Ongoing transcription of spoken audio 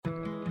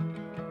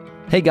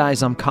Hey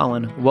guys, I'm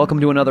Colin. Welcome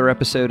to another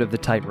episode of The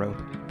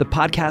Tightrope, the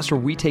podcast where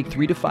we take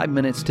 3 to 5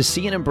 minutes to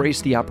see and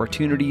embrace the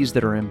opportunities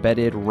that are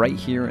embedded right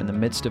here in the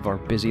midst of our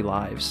busy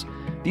lives.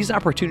 These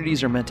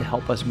opportunities are meant to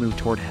help us move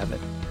toward heaven.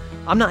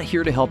 I'm not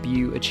here to help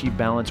you achieve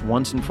balance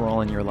once and for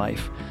all in your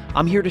life.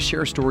 I'm here to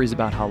share stories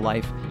about how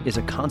life is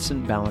a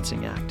constant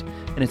balancing act,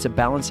 and it's a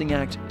balancing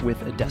act with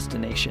a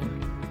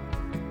destination.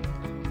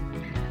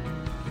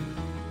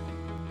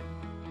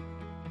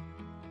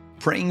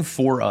 Praying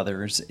for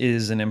others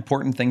is an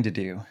important thing to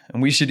do,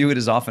 and we should do it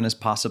as often as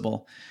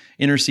possible,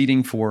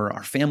 interceding for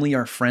our family,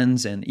 our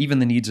friends, and even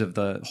the needs of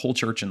the whole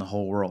church and the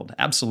whole world.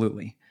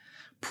 Absolutely.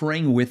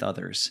 Praying with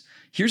others.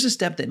 Here's a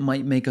step that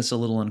might make us a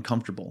little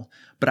uncomfortable,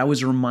 but I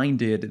was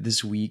reminded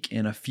this week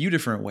in a few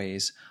different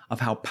ways of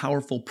how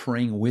powerful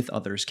praying with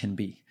others can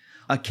be.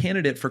 A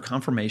candidate for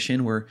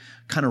confirmation, we're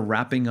kind of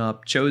wrapping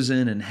up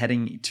Chosen and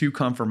heading to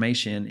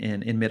confirmation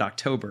in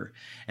mid-October.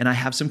 And I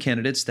have some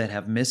candidates that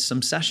have missed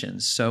some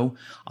sessions. So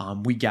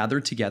we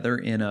gathered together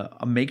in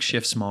a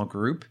makeshift small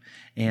group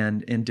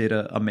and did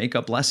a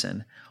makeup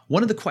lesson.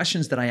 One of the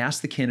questions that I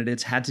asked the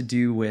candidates had to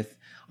do with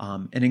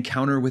an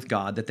encounter with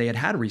God that they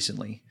had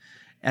recently.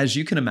 As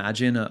you can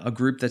imagine, a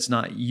group that's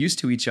not used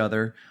to each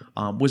other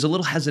was a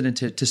little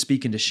hesitant to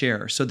speak and to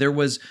share. So there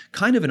was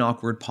kind of an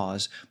awkward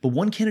pause, but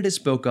one candidate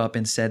spoke up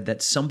and said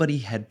that somebody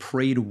had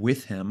prayed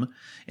with him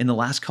in the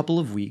last couple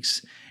of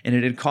weeks, and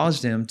it had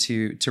caused him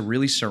to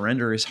really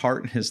surrender his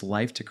heart and his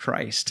life to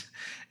Christ.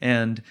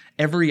 And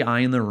every eye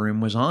in the room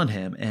was on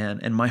him,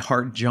 and my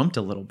heart jumped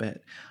a little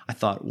bit. I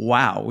thought,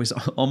 wow, it was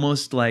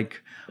almost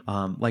like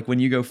when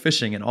you go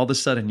fishing and all of a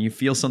sudden you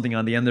feel something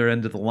on the other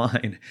end of the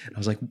line. I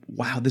was like,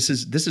 wow, this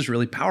is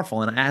really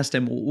powerful. And I asked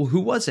him, well,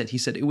 who was it? He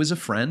said, it was a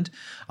friend,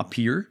 a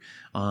peer.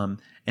 And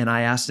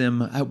I asked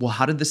him, well,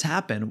 how did this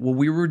happen? Well,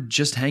 we were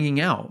just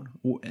hanging out.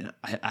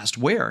 I asked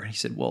where? He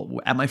said, well,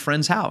 at my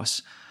friend's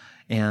house.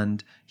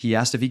 And he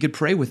asked if he could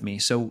pray with me.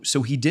 So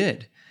he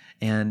did.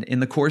 And in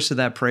the course of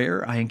that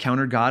prayer, I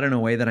encountered God in a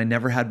way that I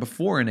never had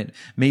before, and it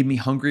made me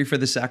hungry for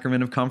the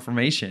sacrament of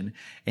confirmation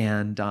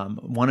and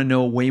want to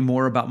know way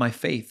more about my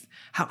faith.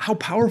 How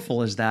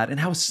powerful is that, and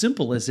how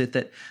simple is it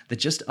that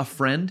just a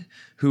friend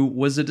who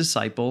was a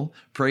disciple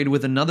prayed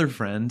with another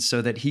friend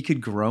so that he could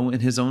grow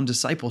in his own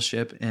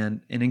discipleship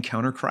and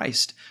encounter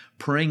Christ?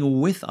 Praying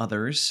with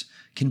others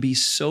can be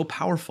so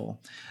powerful.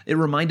 It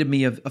reminded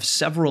me of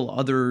several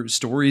other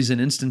stories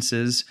and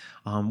instances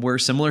where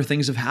similar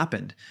things have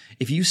happened.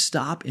 If you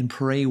stop and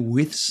pray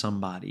with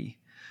somebody,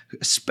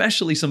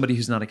 especially somebody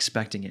who's not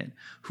expecting it,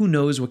 who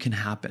knows what can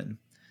happen?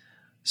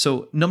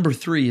 So number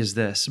 3 is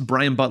this.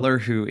 Brian Butler,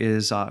 who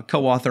is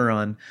co-author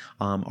on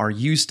our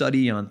U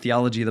study on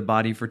theology of the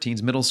body for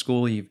teens middle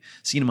school. You've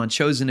seen him on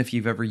Chosen if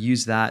you've ever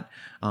used that.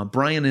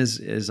 Brian is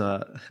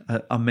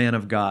a man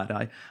of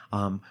God.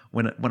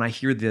 When I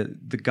hear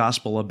the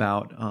gospel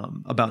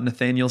about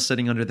Nathanael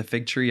sitting under the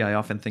fig tree, I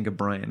often think of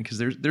Brian because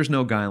there's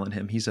no guile in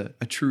him. He's a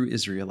true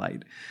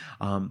Israelite.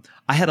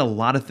 I had a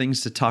lot of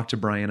things to talk to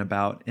Brian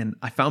about, and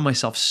I found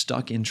myself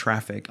stuck in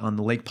traffic on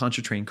the Lake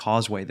Pontchartrain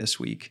Causeway this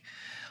week.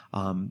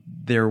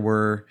 There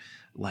were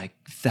like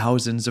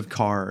thousands of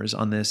cars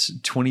on this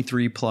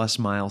 23 plus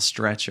mile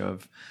stretch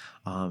of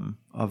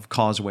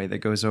causeway that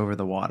goes over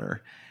the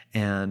water.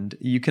 And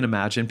you can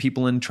imagine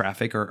people in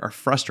traffic are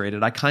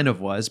frustrated. I kind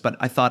of was, but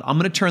I thought I'm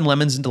going to turn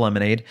lemons into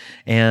lemonade.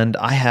 And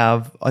I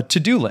have a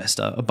to-do list,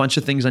 a bunch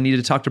of things I needed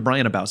to talk to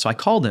Brian about. So I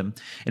called him,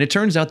 and it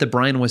turns out that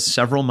Brian was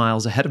several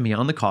miles ahead of me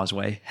on the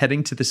causeway,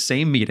 heading to the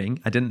same meeting.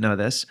 I didn't know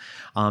this,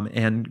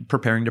 and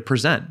preparing to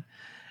present.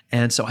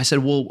 And so I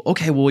said,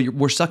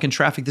 we're stuck in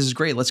traffic. This is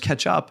great. Let's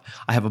catch up.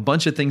 I have a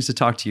bunch of things to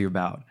talk to you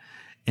about.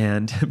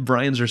 And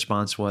Brian's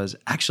response was,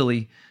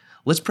 actually,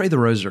 let's pray the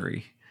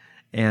rosary.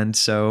 And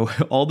so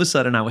all of a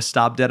sudden I was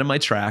stopped dead in my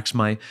tracks.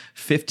 My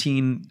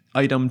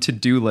 15-item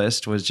to-do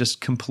list was just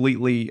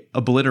completely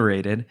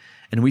obliterated.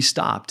 And we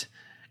stopped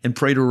and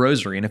prayed a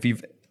rosary. And if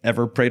you've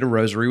ever prayed a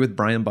rosary with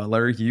Brian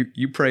Butler,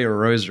 you pray a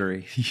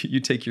rosary. You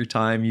take your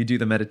time, you do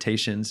the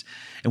meditations.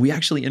 And we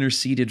actually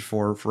interceded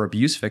for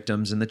abuse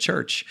victims in the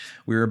church.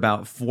 We were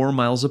about 4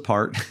 miles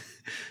apart,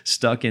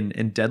 stuck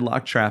in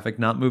deadlocked traffic,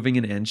 not moving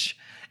an inch.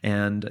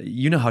 And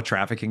you know how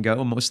traffic can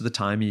go. Most of the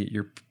time,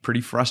 you're pretty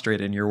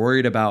frustrated and you're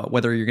worried about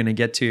whether you're going to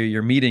get to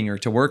your meeting or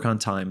to work on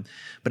time.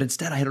 But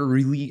instead, I had a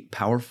really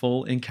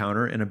powerful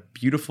encounter and a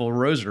beautiful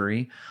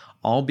rosary,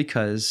 all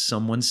because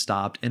someone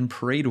stopped and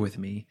prayed with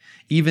me,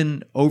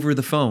 even over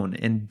the phone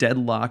in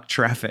deadlocked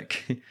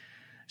traffic.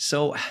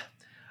 So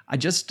I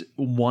just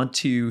want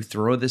to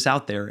throw this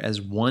out there as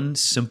one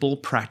simple,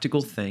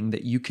 practical thing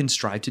that you can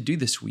strive to do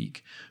this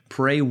week.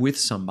 Pray with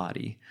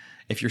somebody.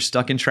 If you're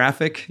stuck in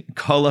traffic,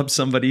 call up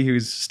somebody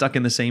who's stuck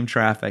in the same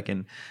traffic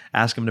and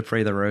ask them to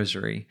pray the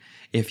rosary.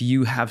 If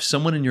you have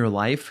someone in your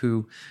life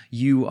who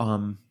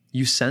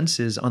you sense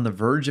is on the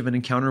verge of an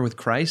encounter with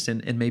Christ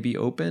and may be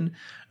open,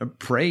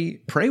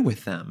 pray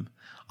with them.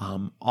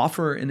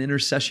 Offer an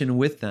intercession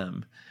with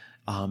them.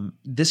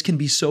 This can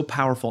be so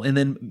powerful. And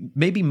then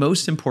maybe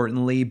most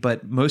importantly,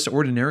 but most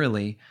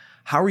ordinarily,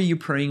 How are you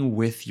praying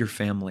with your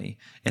family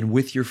and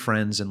with your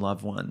friends and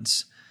loved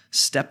ones?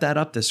 Step that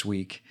up this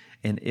week,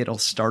 and it'll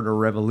start a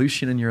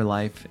revolution in your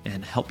life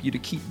and help you to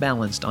keep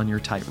balanced on your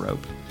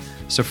tightrope.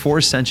 So for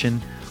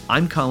Ascension,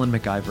 I'm Colin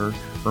McIver,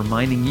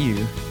 reminding you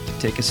to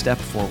take a step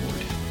forward.